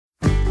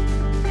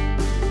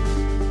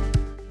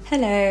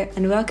Hello,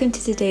 and welcome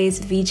to today's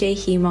VJ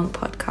Hemonc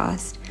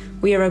podcast.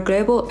 We are a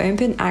global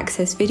open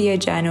access video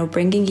journal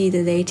bringing you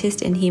the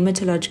latest in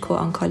hematological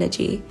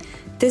oncology.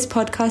 This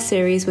podcast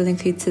series will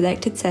include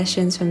selected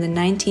sessions from the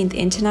 19th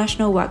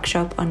International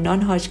Workshop on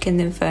Non-Hodgkin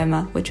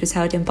Lymphoma, which was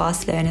held in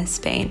Barcelona,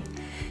 Spain.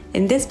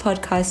 In this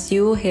podcast,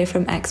 you will hear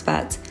from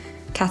experts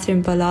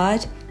Catherine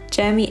Bollard,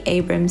 Jeremy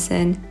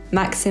Abramson,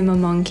 Maxim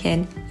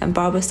Mamonkin, and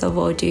Barbara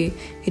Salvodu,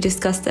 who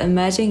discuss the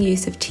emerging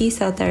use of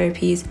T-cell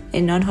therapies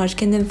in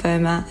non-Hodgkin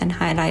lymphoma and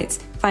highlights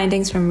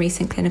findings from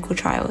recent clinical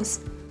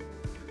trials.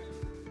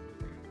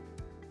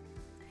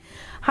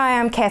 Hi,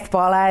 I'm Kath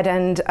Bollard,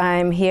 and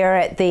I'm here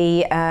at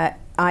the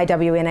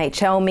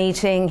IWNHL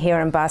meeting here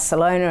in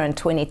Barcelona in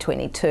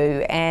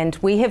 2022, and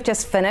we have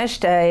just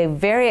finished a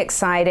very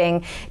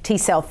exciting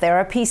T-cell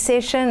therapy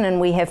session, and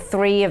we have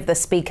three of the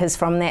speakers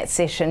from that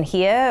session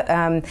here,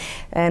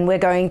 and we're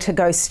going to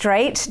go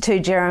straight to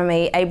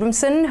Jeremy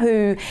Abramson,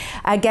 who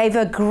gave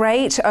a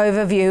great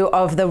overview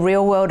of the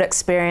real-world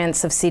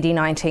experience of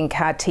CD19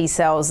 CAR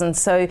T-cells. And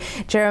so,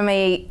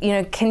 Jeremy,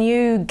 can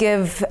you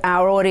give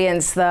our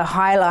audience the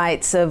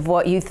highlights of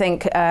what you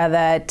think are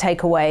the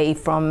takeaway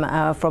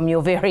from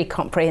your very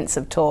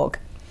comprehensive talk?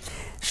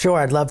 Sure,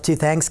 I'd love to.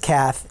 Thanks,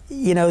 Kath.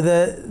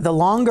 The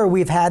longer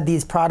we've had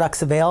these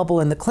products available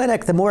in the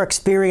clinic, the more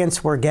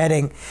experience we're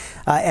getting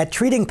at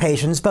treating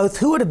patients, both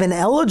who would have been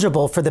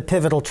eligible for the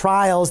pivotal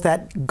trials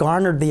that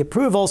garnered the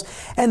approvals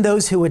and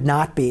those who would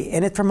not be.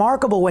 And it's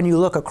remarkable when you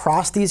look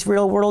across these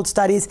real-world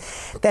studies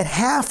that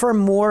half or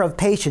more of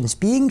patients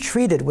being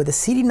treated with a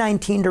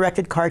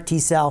CD19-directed CAR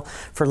T-cell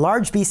for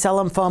large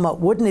B-cell lymphoma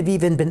wouldn't have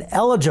even been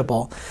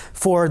eligible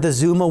for the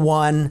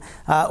ZUMA-1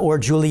 or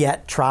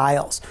Juliet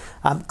trials.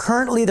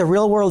 Currently, the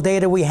real-world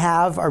data we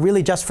have are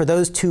really just for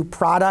those two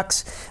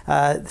products,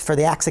 for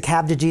the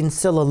axicabtagene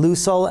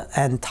ciloleucel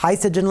and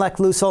Tysogen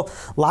lechlucel.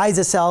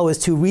 Liso-cel was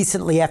too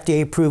recently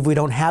FDA approved. We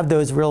don't have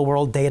those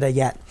real-world data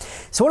yet.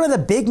 So one of the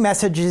big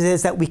messages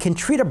is that we can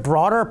treat a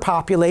broader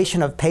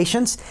population of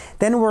patients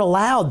than we're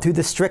allowed through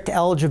the strict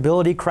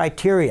eligibility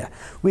criteria.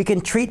 We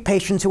can treat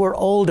patients who are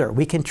older.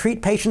 We can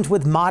treat patients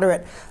with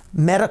moderate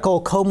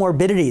medical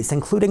comorbidities,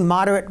 including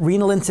moderate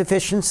renal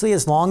insufficiency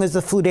as long as the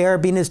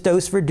fludarabine is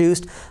dose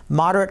reduced,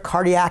 moderate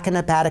cardiac and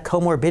hepatic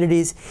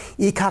comorbidities.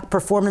 ECOG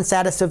performance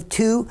status of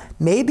 2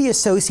 may be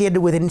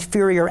associated with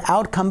inferior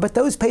outcome, but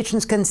those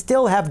patients can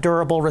still have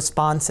durable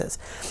responses.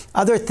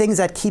 Other things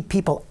that keep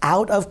people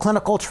out of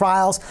clinical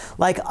trials,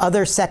 like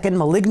other second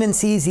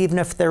malignancies, even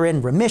if they're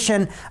in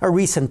remission, a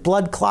recent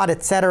blood clot,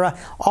 etc.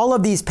 All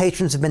of these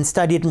patients have been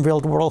studied in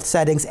real-world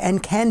settings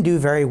and can do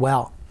very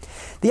well.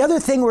 The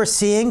other thing we're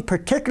seeing,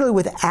 particularly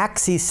with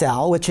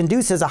axi-cel, which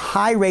induces a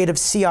high rate of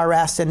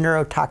CRS and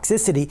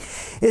neurotoxicity,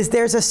 is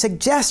there's a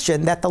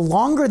suggestion that the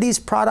longer these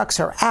products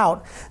are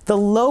out, the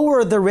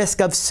lower the risk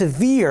of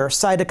severe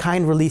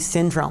cytokine release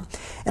syndrome.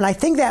 And I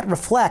think that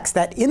reflects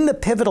that in the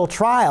pivotal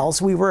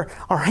trials,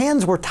 our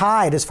hands were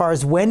tied as far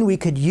as when we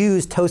could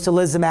use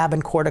tocilizumab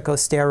and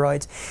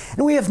corticosteroids.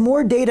 And we have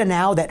more data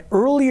now that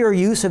earlier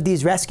use of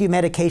these rescue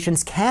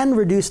medications can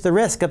reduce the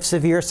risk of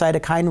severe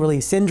cytokine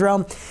release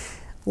syndrome.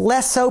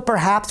 Less so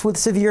perhaps with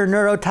severe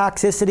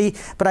neurotoxicity,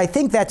 but I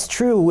think that's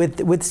true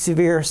with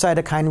severe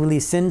cytokine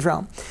release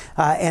syndrome.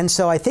 And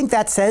so I think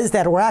that says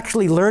that we're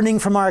actually learning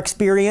from our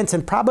experience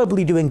and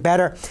probably doing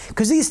better,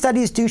 because these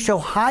studies do show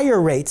higher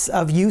rates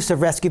of use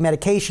of rescue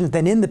medications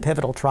than in the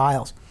pivotal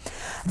trials.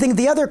 I think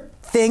the other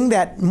thing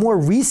that more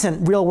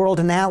recent real-world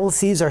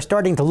analyses are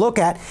starting to look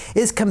at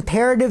is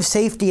comparative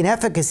safety and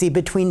efficacy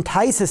between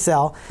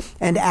Tyso-cel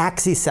and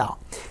axi-cel.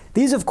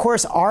 These, of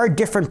course, are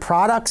different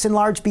products in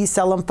large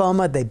B-cell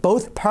lymphoma. They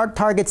both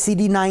target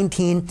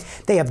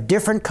CD19. They have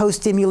different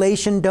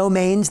co-stimulation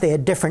domains. They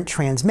have different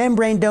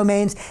transmembrane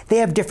domains. They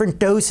have different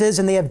doses,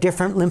 and they have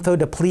different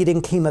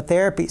lymphodepleting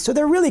chemotherapy. So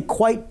they're really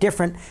quite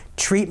different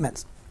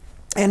treatments.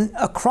 And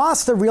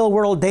across the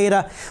real-world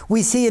data,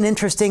 we see an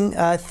interesting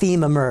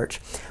theme emerge.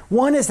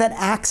 One is that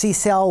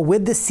axi-cel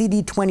with the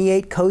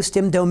CD28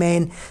 co-stim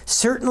domain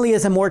certainly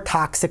is a more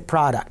toxic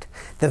product.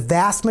 The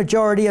vast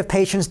majority of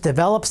patients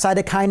develop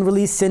cytokine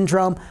release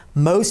syndrome.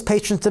 Most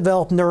patients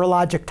develop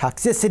neurologic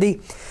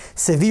toxicity.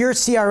 Severe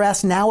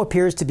CRS now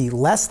appears to be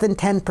less than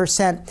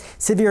 10%.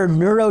 Severe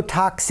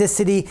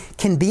neurotoxicity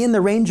can be in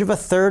the range of a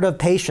third of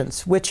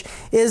patients, which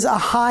is a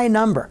high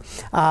number.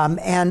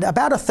 And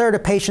about a third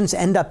of patients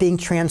end up being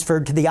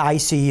transferred to the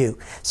ICU.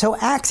 So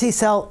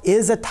axi-cel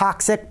is a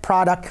toxic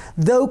product,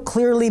 though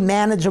clearly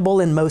manageable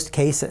in most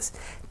cases.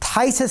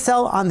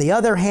 Tyso-cel, on the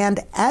other hand,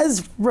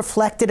 as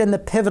reflected in the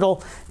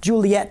pivotal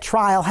Juliet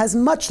trial, has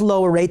much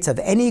lower rates of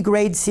any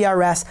grade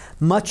CRS,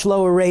 much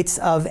lower rates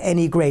of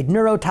any grade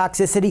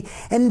neurotoxicity,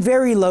 and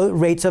very low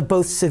rates of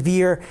both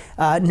severe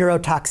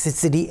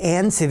neurotoxicity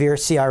and severe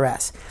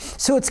CRS.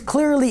 So it's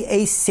clearly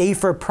a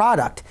safer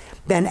product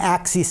than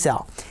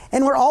axi-cel.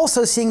 And we're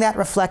also seeing that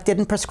reflected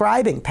in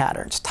prescribing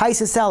patterns.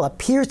 Tisocel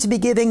appears to be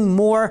giving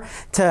more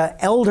to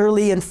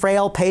elderly and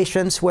frail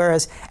patients,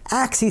 whereas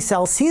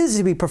Axi-cel seems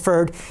to be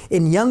preferred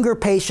in younger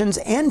patients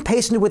and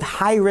patients with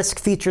high-risk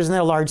features in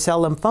their large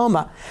cell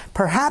lymphoma,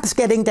 perhaps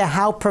getting to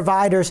how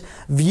providers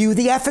view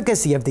the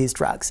efficacy of these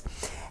drugs.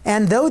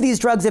 And though these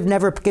drugs have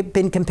never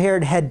been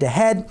compared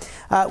head-to-head,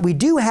 we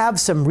do have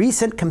some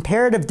recent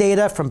comparative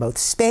data from both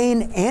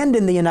Spain and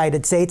in the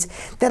United States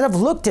that have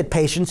looked at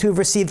patients who've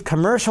received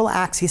commercial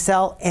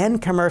Axi-cel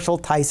and commercial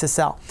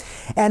Tisocel.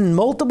 And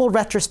multiple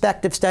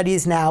retrospective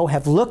studies now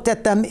have looked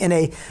at them in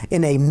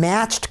a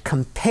matched,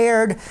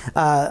 compared,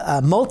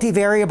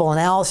 multivariable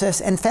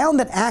analysis and found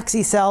that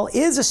Axi-cel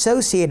is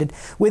associated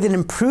with an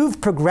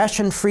improved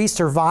progression-free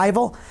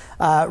survival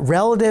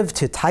relative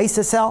to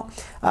Tisocel,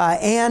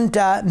 and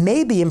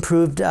maybe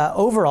improved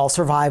overall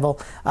survival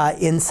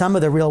in some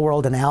of the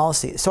real-world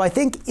analyses. So I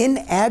think in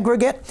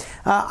aggregate,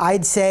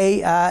 I'd say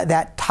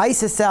that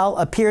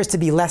Tisocel appears to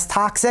be less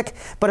toxic,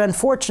 but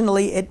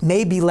unfortunately it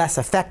may be less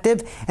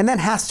effective, and that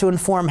has to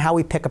inform how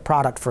we pick a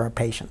product for our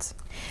patients.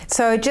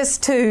 So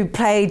just to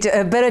play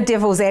a bit of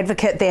devil's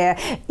advocate there,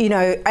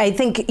 I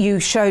think you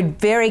showed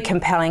very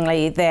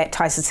compellingly that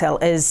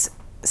Tisocel is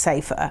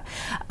safer.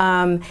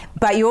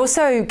 But you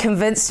also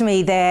convinced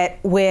me that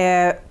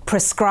we're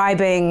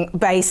prescribing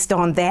based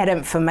on that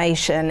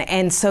information.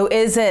 And so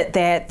is it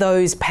that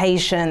those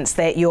patients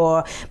that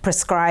you're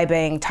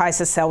prescribing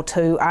Tisocel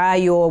to are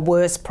your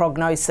worst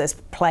prognosis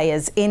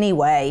players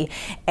anyway?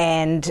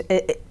 And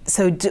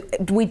so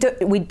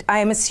I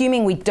am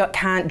assuming we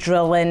can't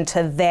drill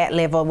into that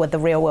level with the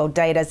real world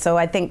data. So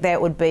I think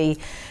that would be,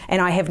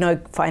 and I have no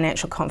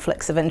financial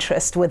conflicts of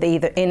interest with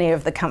any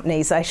of the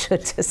companies, I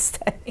should just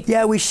say.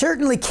 Yeah, we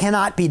certainly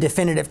cannot be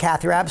definitive,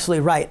 Kath. You're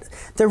absolutely right.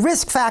 The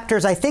risk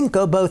factors, I think,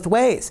 go both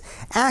ways.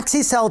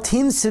 Axi-cel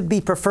seems to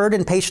be preferred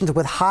in patients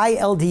with high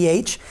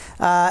LDH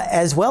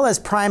as well as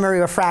primary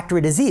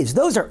refractory disease.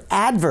 Those are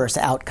adverse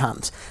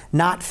outcomes,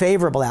 not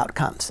favorable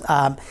outcomes.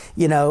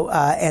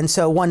 And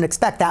so one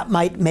expect that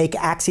might make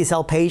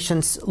Axi-cel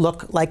patients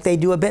look like they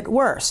do a bit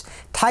worse.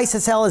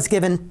 Tisocel is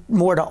given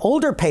more to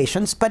older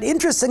patients, but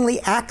interestingly,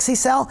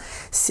 Axi-cel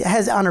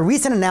has, on a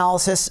recent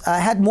analysis,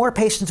 had more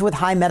patients with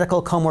high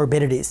medical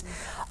comorbidities.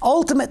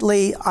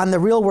 Ultimately, on the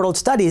real-world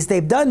studies,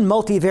 they've done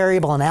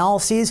multivariable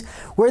analyses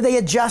where they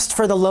adjust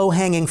for the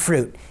low-hanging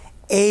fruit,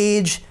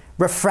 age,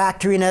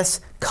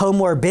 refractoriness,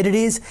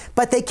 comorbidities,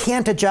 but they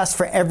can't adjust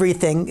for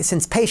everything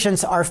since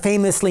patients are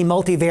famously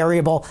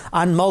multivariable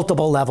on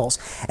multiple levels.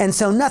 And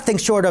so nothing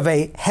short of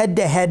a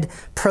head-to-head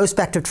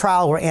prospective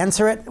trial would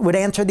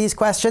answer these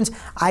questions.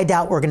 I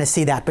doubt we're going to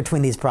see that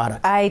between these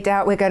products. I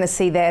doubt we're going to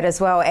see that as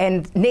well.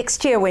 And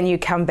next year when you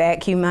come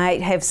back, you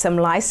might have some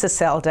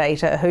Liso-cel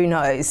data. Who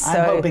knows?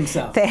 I'm hoping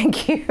so.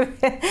 Thank you.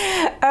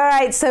 All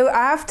right. So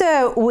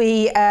after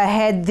we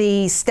had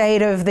the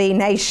state of the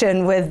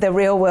nation with the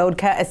real-world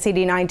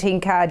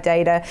CD19 CAR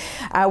data,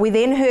 we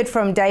then heard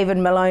from David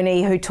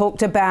Maloney, who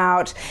talked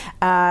about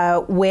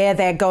where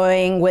they're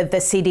going with the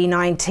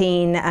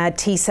CD19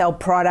 T-cell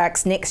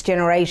products, next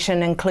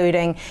generation,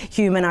 including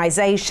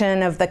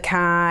humanization of the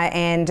CAR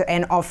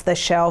and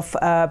off-the-shelf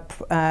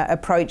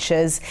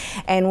approaches.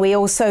 And we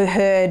also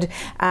heard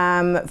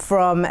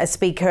from a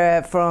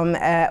speaker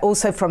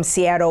also from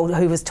Seattle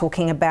who was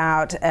talking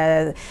about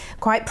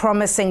quite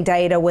promising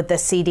data with the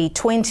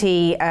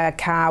CD20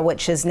 CAR,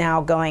 which is now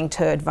going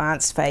to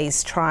advanced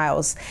phase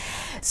trials.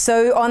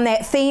 So on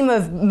that theme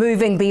of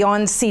moving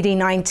beyond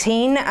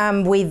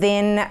CD19, we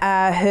then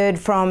heard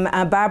from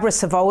Barbara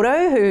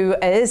Savoldo, who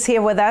is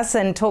here with us,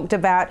 and talked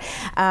about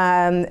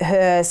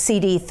her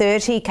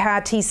CD30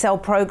 CAR T-cell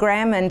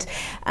program. And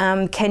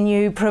can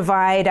you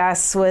provide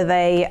us with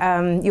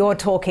your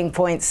talking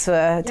points,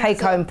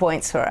 take-home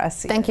points for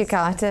us? Thank you,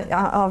 Kat,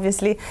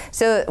 obviously.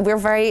 So we're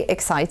very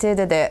excited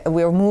that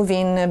we're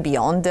moving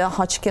beyond the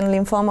Hodgkin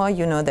lymphoma.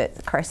 You know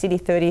that CAR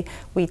CD30,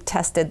 we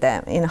tested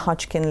them in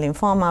Hodgkin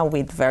lymphoma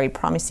with very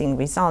promising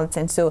results,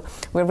 and so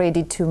we're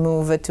ready to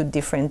move to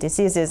different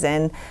diseases.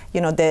 And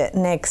the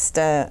next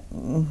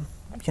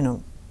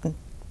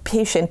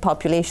patient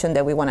population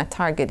that we want to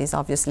target is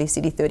obviously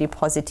CD30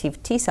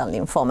 positive T-cell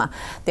lymphoma.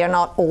 They're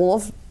not all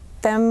of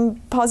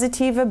them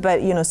positive,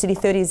 but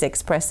CD30 is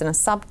expressed in a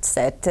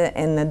subset,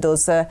 and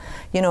those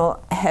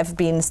have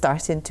been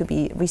started to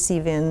be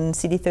receiving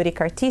CD30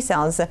 CAR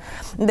T-cells.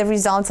 The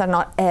results are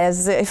not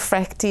as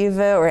effective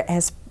or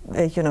as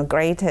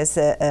great as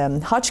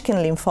Hodgkin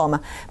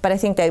lymphoma, but I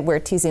think that we're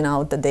teasing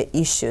out the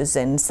issues,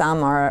 and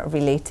some are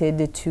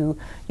related to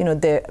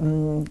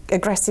the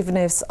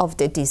aggressiveness of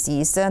the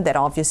disease that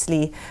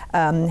obviously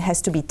has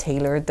to be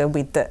tailored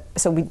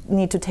so we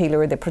need to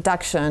tailor the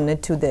production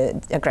to the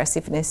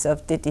aggressiveness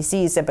of the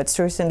disease, but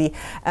certainly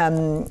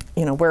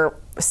we're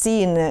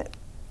seeing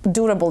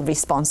durable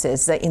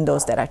responses in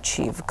those that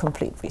achieve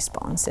complete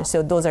response.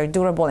 So those are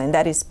durable, and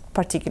that is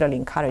particularly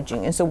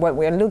encouraging. And so what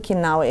we're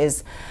looking now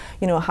is,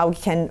 how we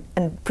can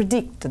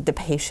predict the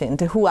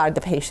patient, who are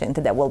the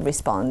patient that will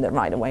respond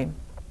right away.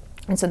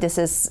 And so this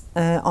is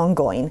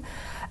ongoing.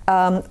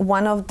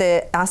 One of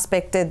the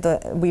aspects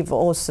that we've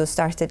also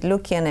started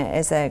looking at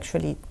is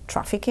actually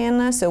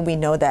trafficking. So we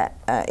know that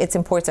it's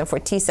important for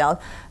T cell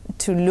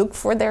to look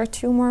for their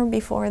tumor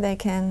before they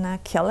can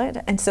kill it.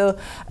 And so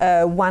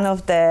one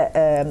of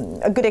the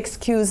a good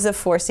excuse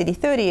for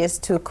CD30 is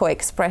to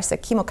co-express a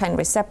chemokine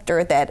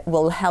receptor that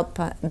will help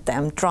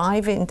them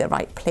drive in the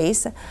right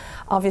place.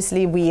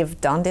 Obviously, we have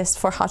done this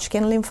for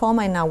Hodgkin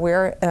lymphoma, and now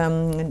we're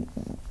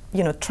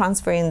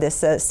transferring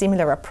this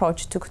similar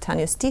approach to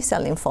cutaneous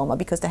T-cell lymphoma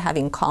because they have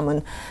in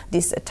common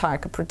this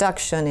TARC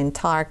production, and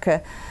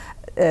TARC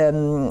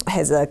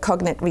has a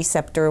cognate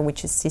receptor,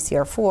 which is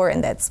CCR4,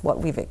 and that's what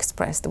we've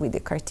expressed with the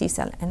CAR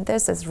T-cell. And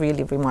this is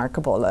really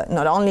remarkable,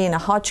 not only in a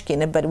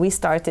Hodgkin, but we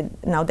started,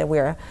 now that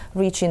we're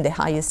reaching the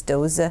highest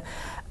dose,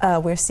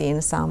 we're seeing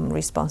some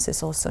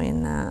responses also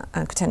in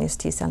cutaneous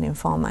T-cell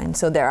lymphoma. And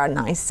so there are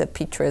nice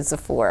pictures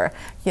for,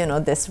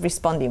 this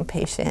responding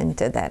patient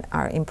that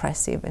are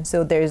impressive. And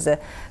so there's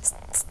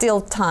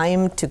still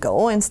time to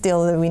go, and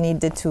still we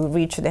needed to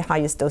reach the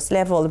highest dose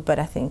level, but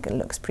I think it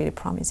looks pretty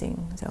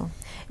promising. So.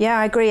 Yeah,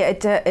 I agree.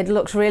 It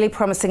looks really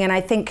promising, and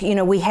I think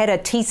we had a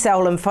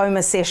T-cell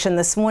lymphoma session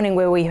this morning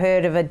where we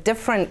heard of a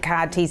different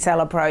CAR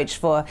T-cell approach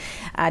for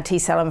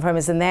T-cell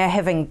lymphomas, and they're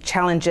having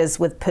challenges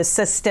with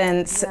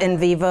persistence in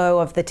vivo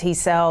of the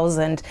T-cells,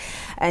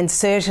 and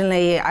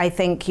certainly I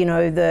think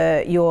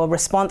your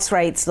response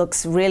rates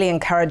looks really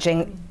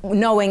encouraging,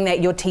 knowing that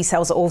your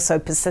T-cells are also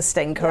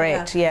persisting.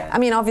 Correct? Yeah. I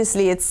mean,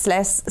 obviously it's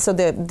less. So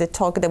the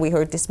talk that we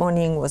heard this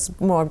morning was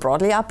more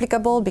broadly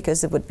applicable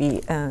because it would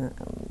be.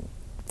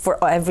 For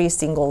every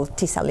single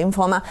T-cell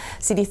lymphoma.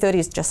 CD30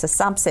 is just a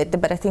subset,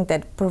 but I think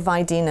that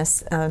providing a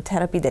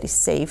therapy that is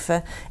safe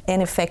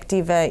and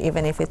effective,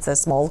 even if it's a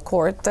small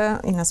cohort,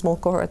 in a small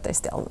cohort, is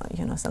still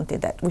something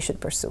that we should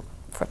pursue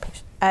for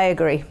patients. I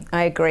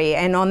agree.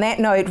 And on that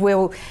note,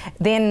 we'll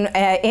then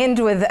end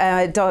with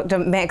Dr.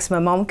 Max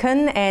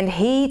Momkin, and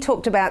he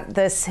talked about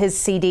his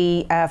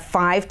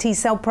CD5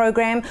 T-cell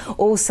program,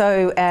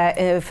 also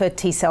for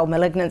T-cell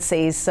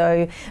malignancies.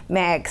 So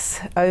Max,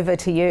 over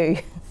to you.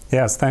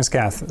 Yes, thanks,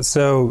 Kath.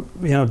 So,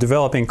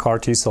 developing CAR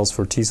T-cells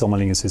for T-cell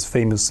malignancy is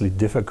famously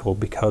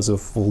difficult because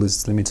of all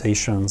these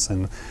limitations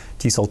and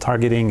T-cell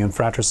targeting and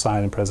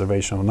fratricide and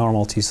preservation of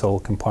normal T-cell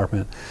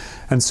compartment.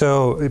 And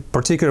so,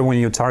 particularly when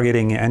you're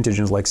targeting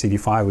antigens like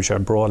CD5, which are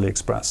broadly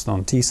expressed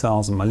on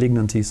T-cells and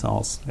malignant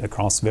T-cells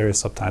across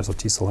various subtypes of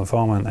T-cell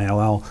lymphoma and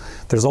ALL,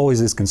 there's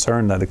always this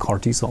concern that the CAR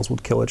T-cells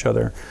would kill each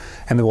other,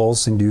 and they will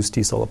also induce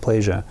T-cell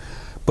aplasia.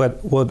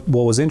 But what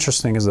was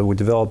interesting is that we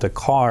developed a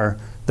CAR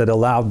that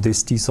allowed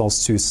these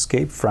T-cells to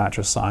escape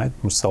fratricide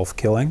from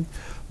self-killing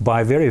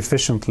by very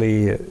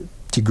efficiently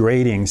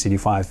degrading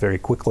CD5 very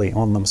quickly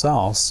on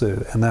themselves,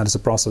 and that is a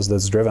process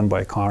that's driven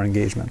by CAR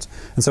engagement.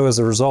 And so as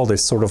a result, they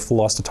sort of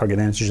lost the target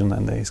antigen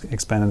and they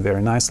expanded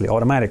very nicely,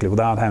 automatically,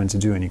 without having to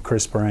do any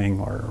CRISPRing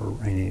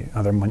or any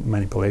other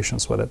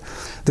manipulations with it.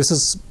 This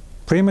is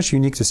pretty much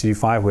unique to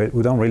CD5.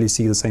 We don't really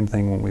see the same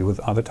thing with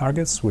other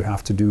targets. We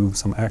have to do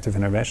some active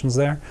interventions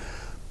there.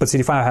 But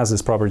CD5 has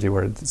this property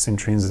where it's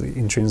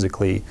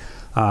intrinsically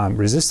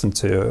resistant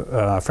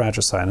to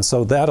fratricide. And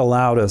so that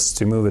allowed us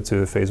to move it to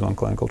a phase 1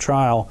 clinical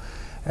trial.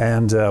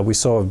 And we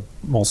saw,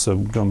 also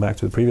going back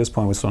to the previous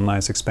point, we saw a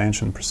nice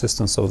expansion and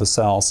persistence of the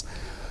cells.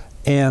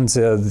 And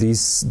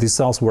these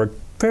cells work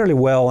fairly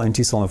well in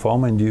T-cell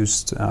lymphoma,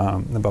 induced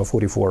about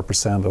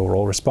 44%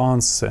 overall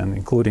response, and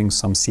including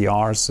some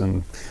CRs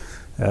and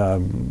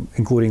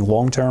including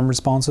long-term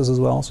responses as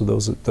well. So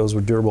those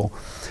were durable,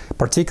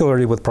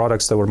 particularly with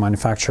products that were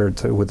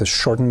manufactured with a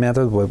shortened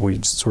method, where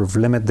we sort of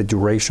limit the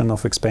duration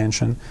of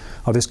expansion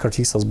of these CAR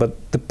T-cells.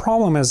 But the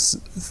problem is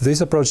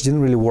this approach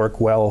didn't really work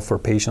well for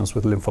patients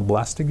with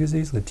lymphoblastic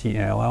disease, the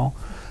T-ALL,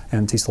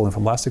 and T-cell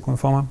lymphoblastic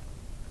lymphoma.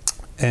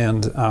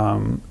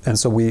 And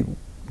so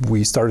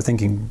we started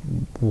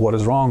thinking, what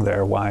is wrong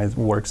there? Why it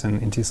works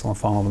in T-cell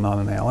lymphoma but not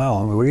in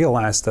ALL? And we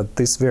realized that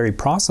this very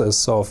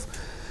process of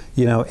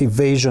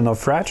evasion of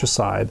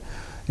fratricide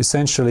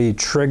essentially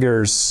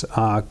triggers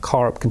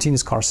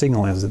continuous CAR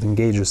signaling as it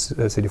engages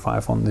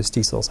CD5 on these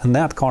T cells. And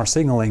that CAR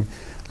signaling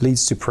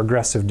leads to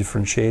progressive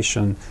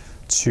differentiation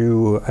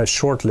to a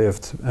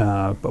short-lived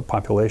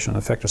population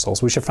of effector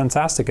cells, which are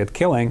fantastic at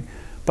killing,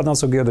 but not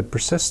so good at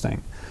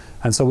persisting.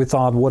 And so we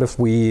thought, what if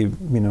we,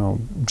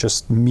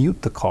 just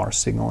mute the CAR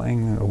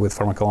signaling with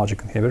pharmacologic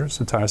inhibitors,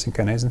 the tyrosine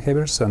kinase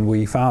inhibitors, and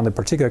we found a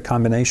particular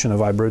combination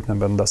of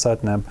ibrutinib and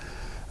dasatinib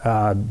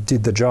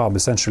did the job,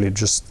 essentially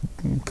just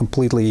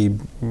completely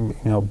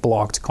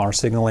blocked CAR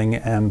signaling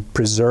and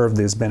preserved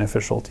these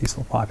beneficial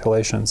T-cell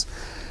populations.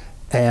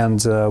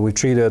 And we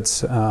treated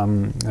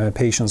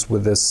patients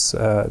with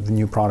the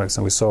new products,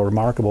 and we saw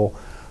remarkable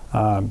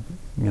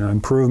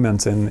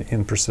improvement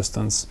in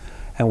persistence.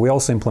 And we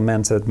also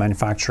implemented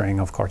manufacturing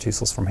of CAR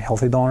T-cells from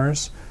healthy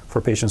donors for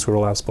patients who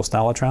relapsed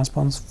post-allo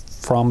transplants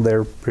from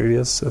their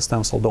previous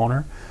stem cell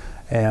donor.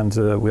 And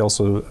we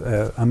also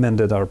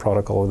amended our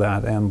protocol with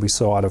that, and we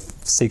saw out of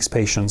 6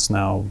 patients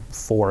now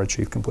 4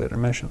 achieve complete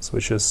remissions,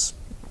 which is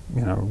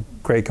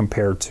great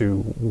compared to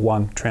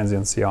 1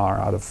 transient CR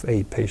out of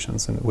 8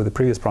 patients with the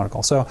previous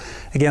protocol. So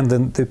again,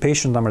 the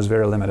patient number is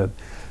very limited,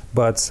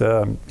 but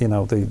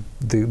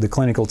the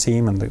clinical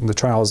team and the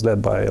trial is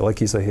led by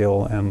Lakisa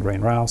Hill and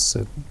Rain Rouse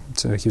at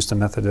Houston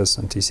Methodist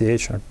and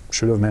TCH. I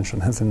should have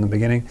mentioned that in the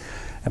beginning,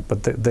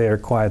 but they are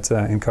quite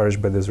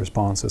encouraged by these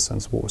responses,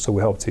 and so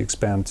we hope to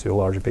expand to a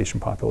larger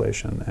patient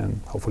population,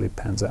 and hopefully it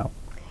pans out.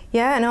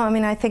 Yeah, no, I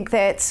mean, I think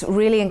that's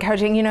really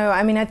encouraging.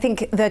 I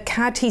think the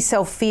CAR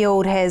T-cell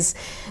field has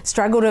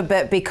struggled a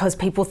bit because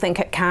people think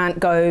it can't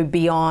go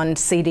beyond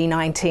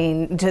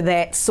CD19 to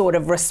that sort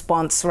of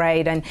response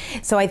rate. And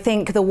so I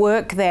think the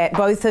work that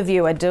both of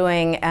you are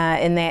doing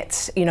in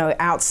that,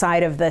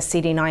 outside of the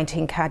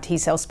CD19 CAR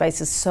T-cell space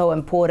is so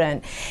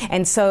important.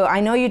 And so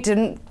I know you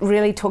didn't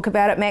really talk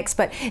about it, Max,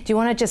 but do you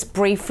want to just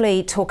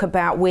briefly talk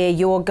about where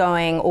you're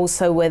going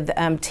also with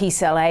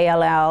T-cell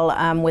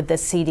ALL with the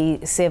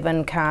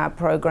CD7 CAR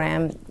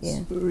program?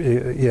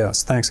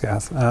 Yes, thanks,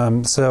 Kath.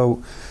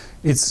 So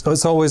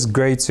it's always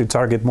great to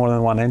target more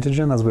than one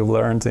antigen, as we've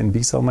learned in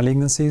B-cell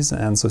malignancies,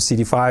 and so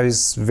CD5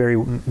 is very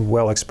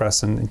well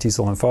expressed in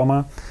T-cell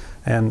lymphoma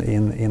and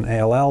in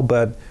ALL,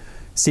 but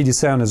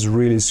CD7 is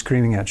really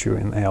screaming at you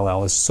in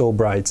ALL. It's so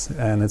bright,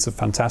 and it's a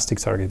fantastic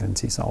target in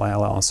T-cell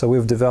ALL. So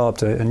we've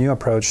developed a new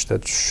approach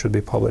that should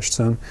be published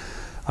soon,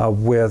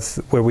 where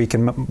we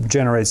can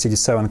generate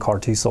CD7 CAR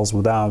T-cells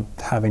without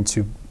having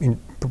to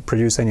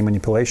produce any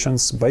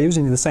manipulations, by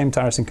using the same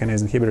tyrosine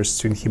kinase inhibitors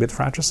to inhibit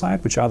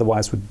fratricide, which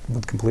otherwise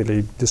would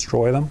completely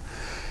destroy them.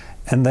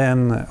 And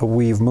then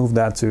we've moved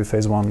that to a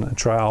phase 1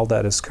 trial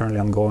that is currently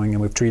ongoing,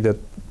 and we've treated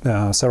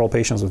several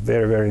patients with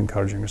very, very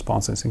encouraging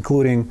responses,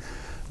 including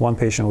one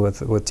patient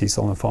with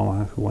T-cell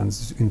lymphoma who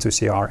went into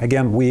CR.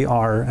 Again, we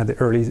are at the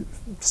early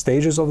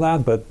stages of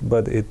that,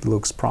 but it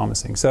looks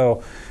promising.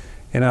 So,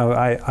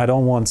 I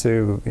don't want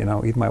to,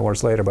 eat my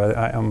words later, but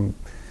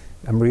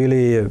I'm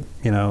really,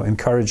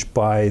 encouraged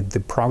by the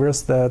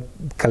progress that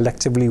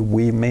collectively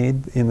we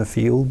made in the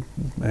field,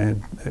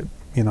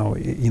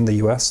 in the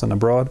U.S. and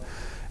abroad.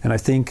 And I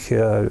think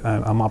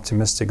I'm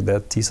optimistic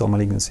that T-cell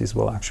malignancies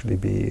will actually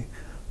be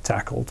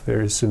tackled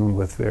very soon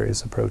with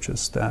various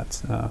approaches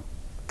that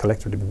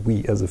collectively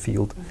we as a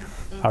field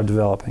are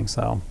developing.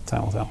 So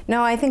time will tell.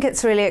 No, I think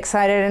it's really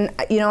exciting.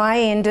 And, I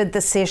ended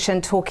the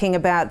session talking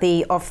about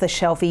the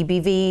off-the-shelf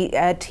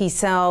EBV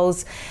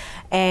T-cells.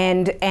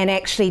 And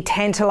actually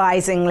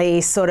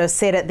tantalizingly sort of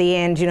said at the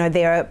end,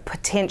 there are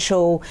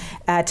potential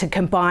to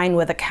combine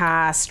with a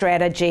CAR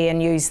strategy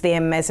and use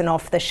them as an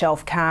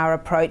off-the-shelf CAR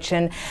approach.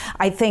 And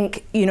I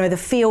think, the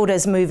field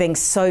is moving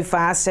so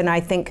fast, and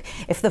I think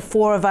if the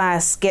 4 of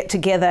us get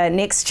together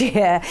next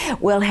year,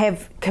 we'll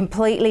have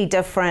completely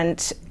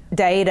different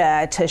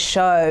data to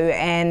show,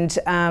 and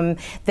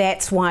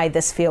that's why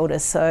this field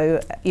is so,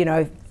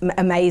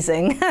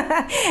 amazing.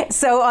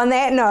 So on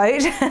that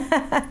note,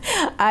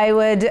 I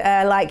would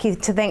like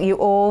to thank you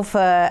all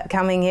for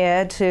coming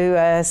here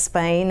to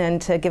Spain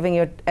and to giving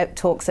your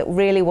talks. It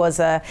really was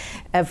a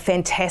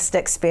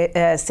fantastic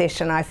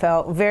session. I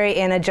felt very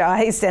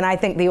energized, and I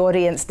think the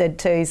audience did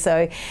too.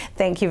 So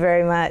thank you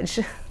very much.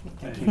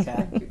 Thank you,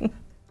 Kath.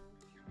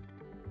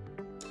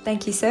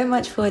 Thank you so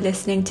much for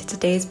listening to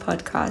today's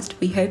podcast.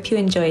 We hope you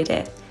enjoyed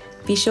it.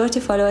 Be sure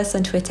to follow us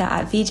on Twitter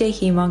at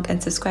VJHemonk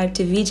and subscribe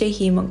to VJ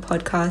Hemonk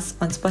Podcast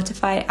on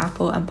Spotify,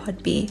 Apple and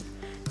Podbean.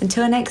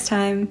 Until next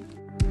time.